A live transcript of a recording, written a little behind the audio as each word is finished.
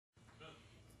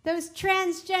Those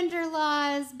transgender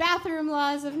laws, bathroom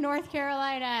laws of North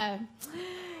Carolina.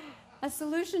 A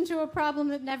solution to a problem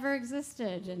that never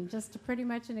existed and just pretty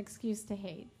much an excuse to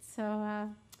hate. So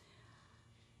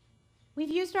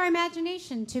we've used our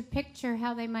imagination to picture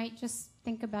how they might just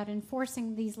think about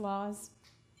enforcing these laws.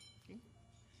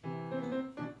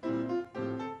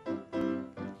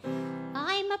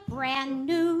 I'm a brand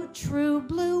new true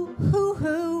blue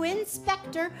hoo-hoo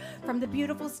inspector from the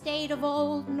beautiful state of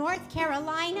old North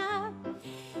Carolina.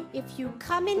 If you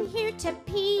come in here to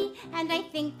pee and I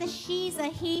think that she's a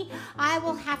he, I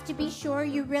will have to be sure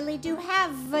you really do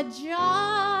have a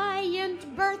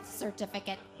giant birth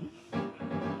certificate.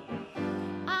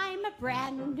 I'm a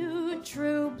brand new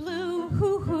true blue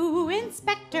hoo-hoo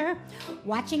inspector,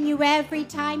 watching you every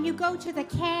time you go to the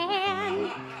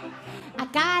can. I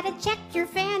gotta check your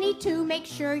fanny to make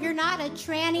sure you're not a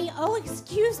tranny. Oh,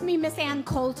 excuse me, Miss Ann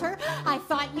Coulter, I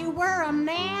thought you were a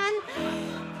man.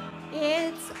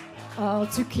 It's all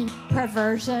to keep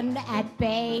perversion at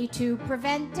bay, to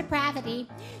prevent depravity,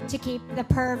 to keep the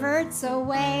perverts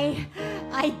away.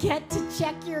 I get to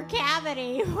check your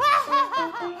cavity.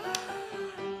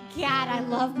 God, I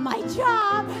love my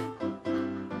job.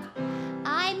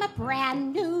 I'm a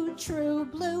brand new true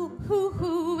blue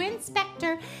hoo-hoo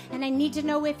inspector, and I need to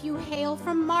know if you hail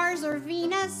from Mars or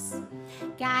Venus.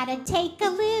 Gotta take a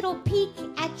little peek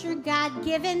at your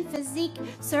God-given physique.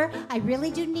 Sir, I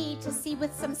really do need to see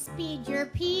with some speed your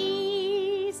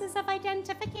pieces of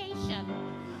identification.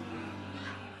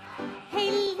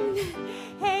 Hey,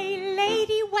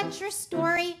 lady, what's your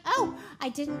story? Oh, I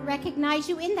didn't recognize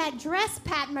you in that dress,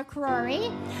 Pat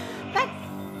McCrory. But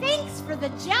thanks for the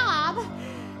job,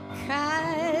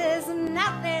 'cause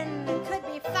nothing could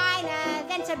be finer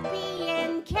than to be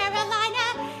in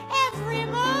Carolina every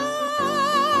morning.